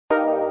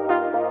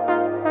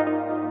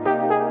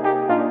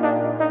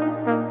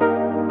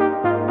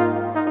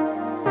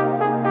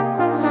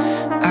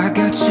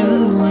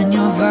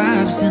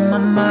thoughts in my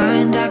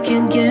mind, I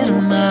can't get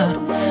them out,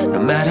 no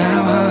matter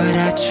how hard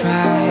I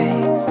try.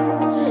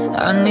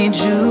 I need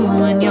you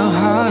and your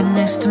heart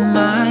next to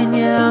mine.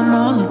 Yeah, I'm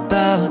all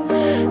about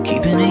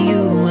keeping it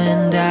you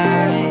and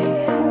I.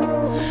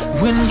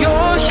 When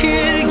you're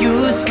here, you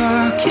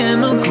spark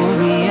chemical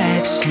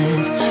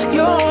reactions.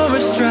 Your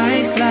aura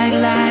strikes like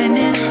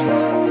lightning.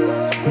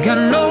 Got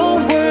no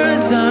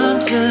words, I'm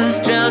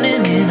just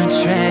drowning in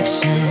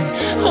attraction.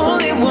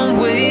 Only one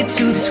way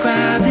to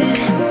describe it.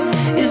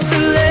 It's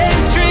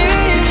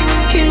electric,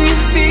 can you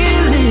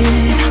feel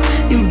it?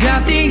 You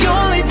got the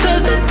only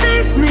touch that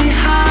takes me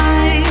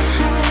high.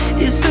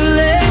 It's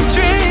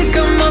electric,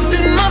 I'm up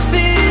in my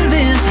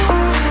feelings.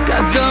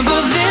 Got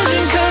double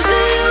vision 'cause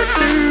of you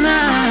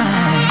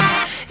tonight.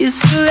 It's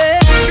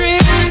electric.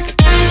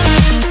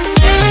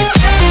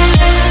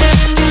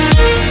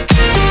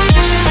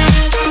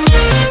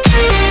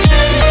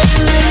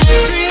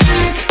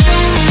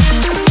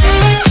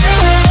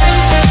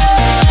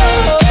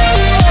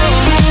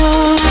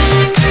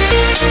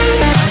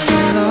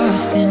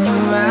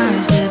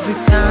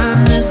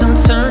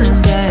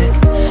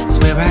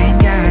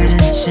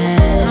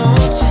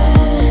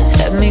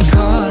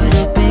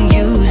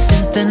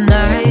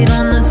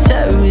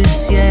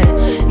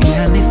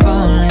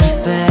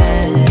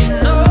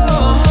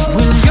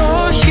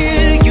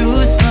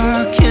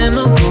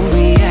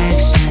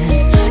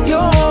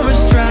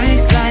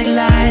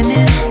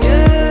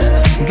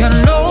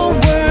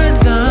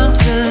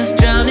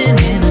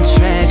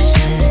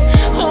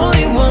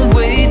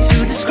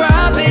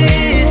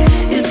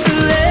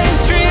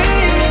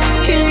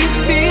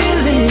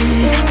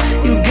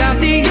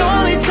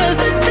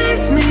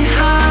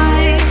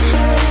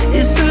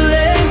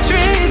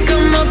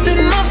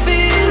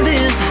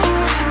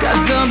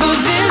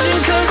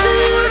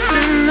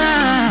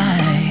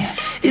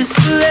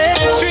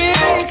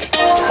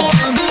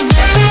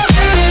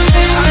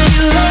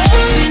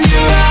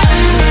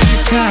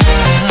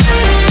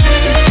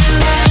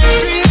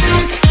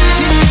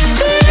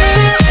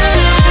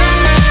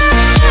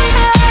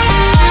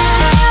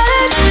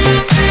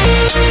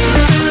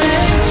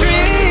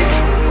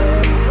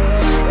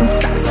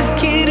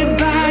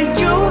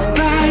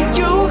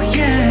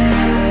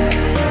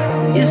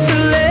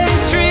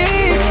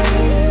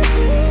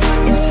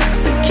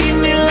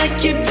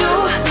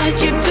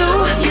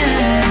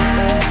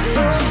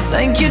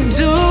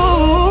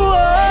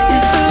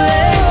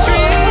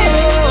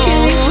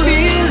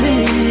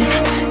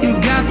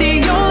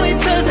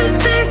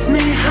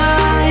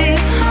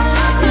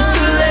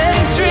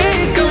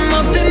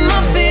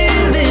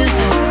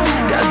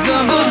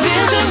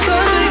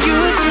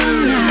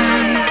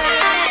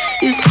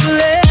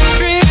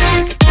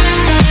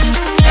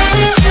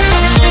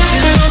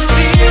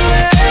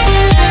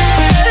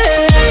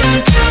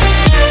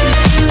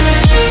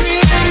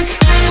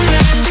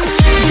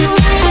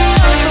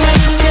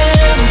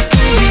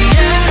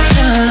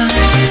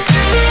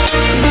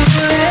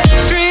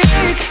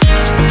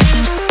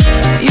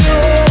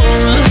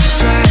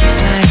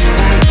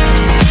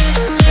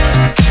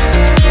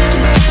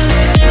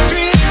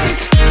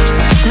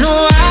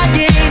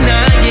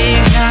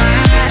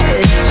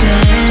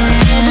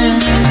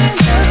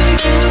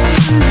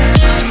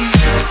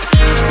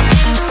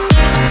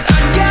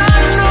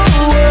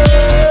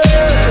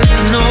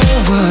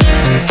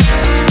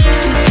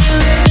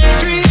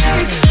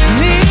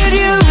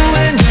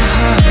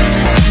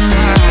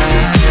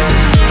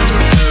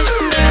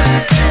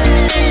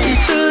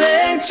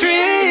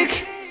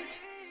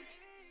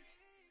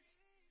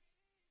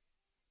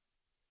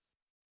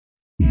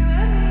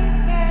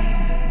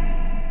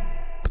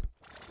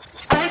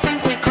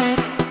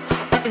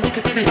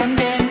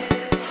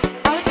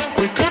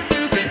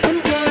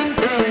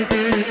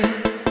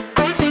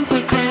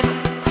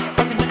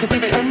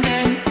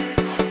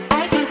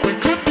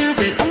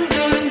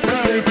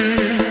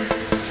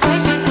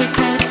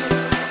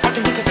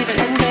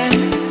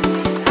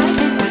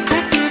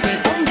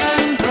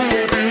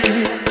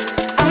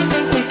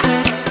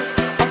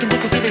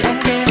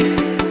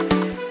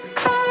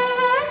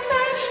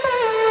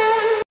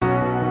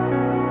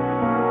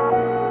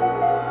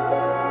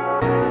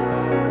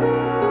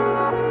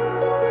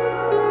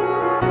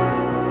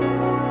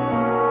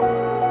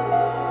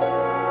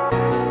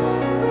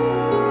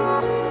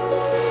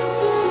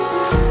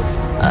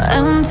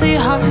 Empty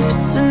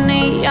hearts and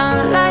neon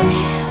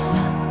lights,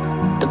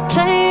 they're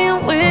playing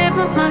with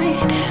my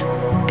mind.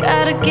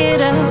 Gotta get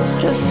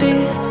out of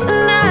here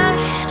tonight.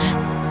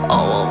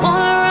 Oh, I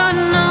wanna run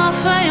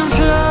off and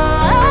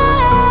fly,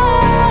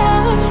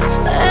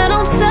 and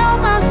I'll tell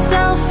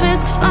myself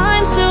it's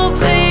fine to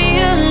be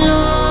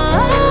alone,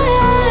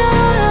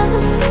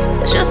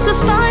 just to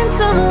find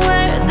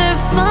somewhere that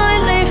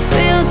finally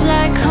feels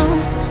like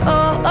home.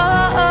 Oh,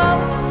 oh, oh.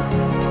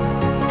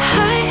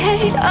 I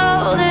hate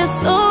all this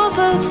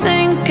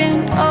overthinking.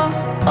 Oh,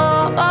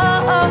 oh,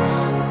 oh, oh.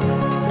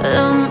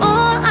 The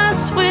more I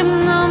swim,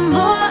 the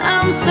more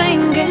I'm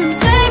sinking.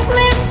 Take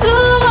me to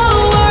a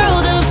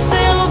world of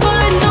silver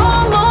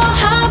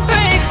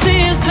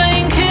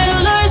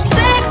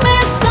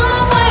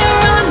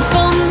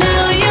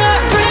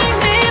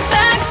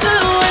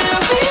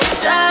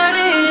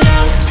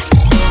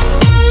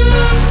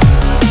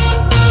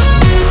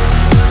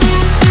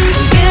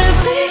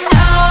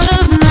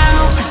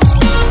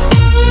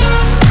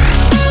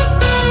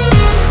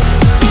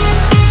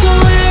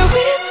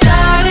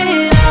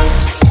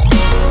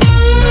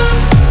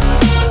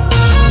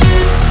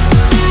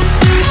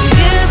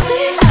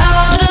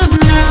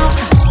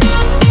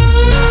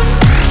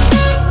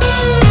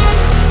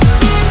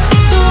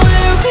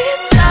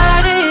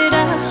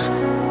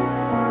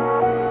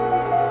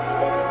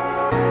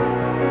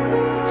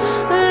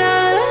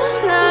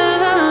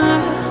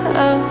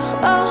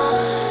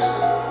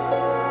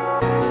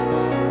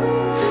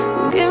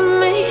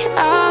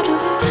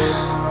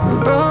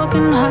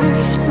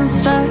and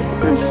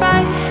starting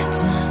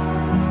fights,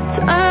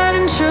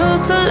 turning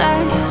truth to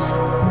lies.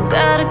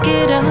 Gotta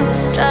get up,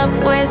 stop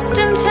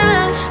wasting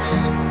time.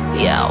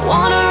 Yeah, I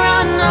wanna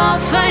run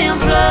off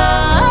and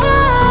fly.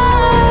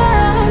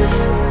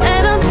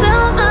 And I'll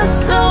tell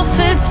myself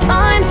it's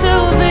fine to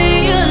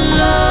be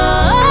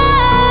alone,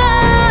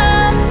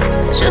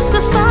 just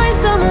to find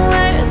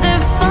somewhere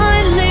that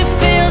finally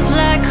feels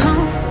like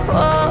home.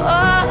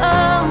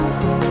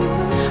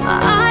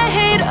 I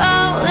hate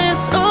all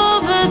this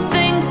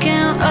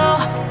overthinking.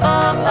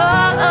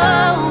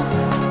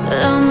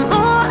 The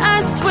more I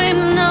swim,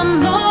 the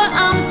more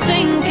I'm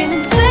sinking.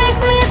 Take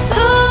me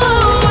to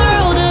a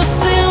world of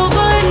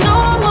silver. No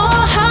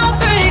more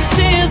heartbreaks,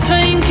 tears,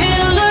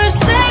 painkillers.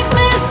 Take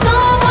me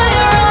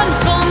somewhere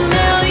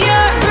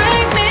unfamiliar.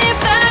 Bring me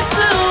back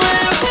to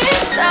where we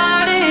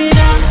started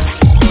out.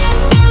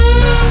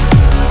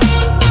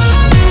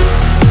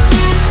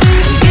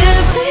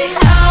 Get me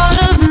out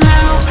of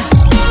now,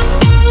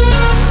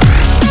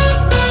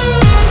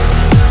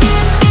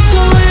 to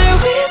where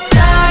we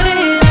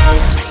started out.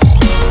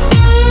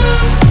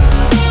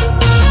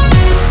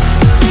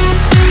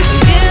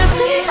 Get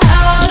me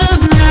out of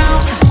now,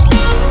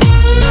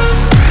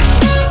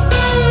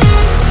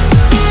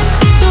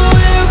 to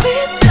where we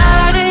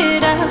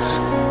started out.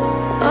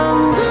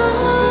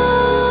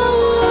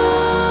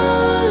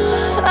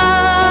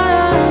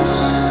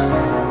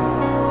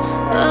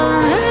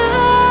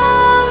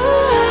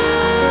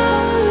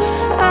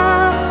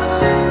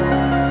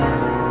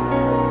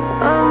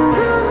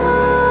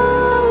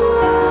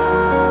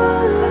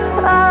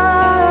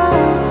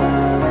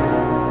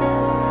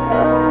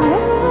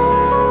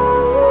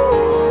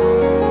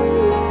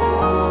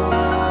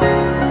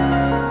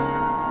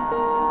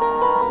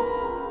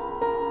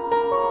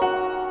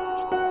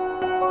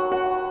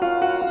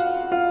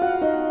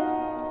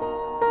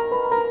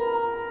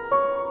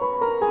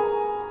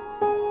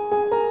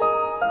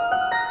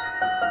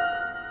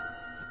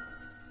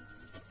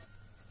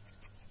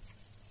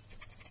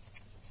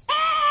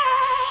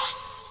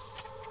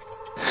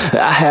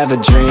 I have a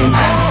dream,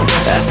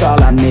 that's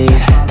all I need.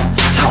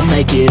 I'll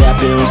make it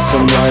happen with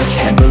some work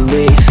and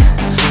belief.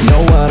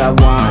 Know what I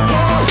want,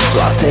 so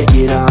I'll take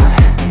it on.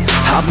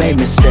 I've made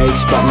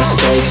mistakes, but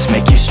mistakes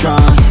make you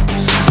strong.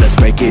 Let's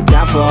break it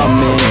down for a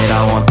minute.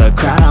 I want the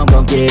crown, I'm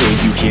gon' get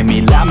it. You hear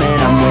me loud, man,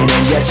 I'm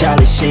winning. Yeah,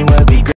 Charlie Sheen will be great.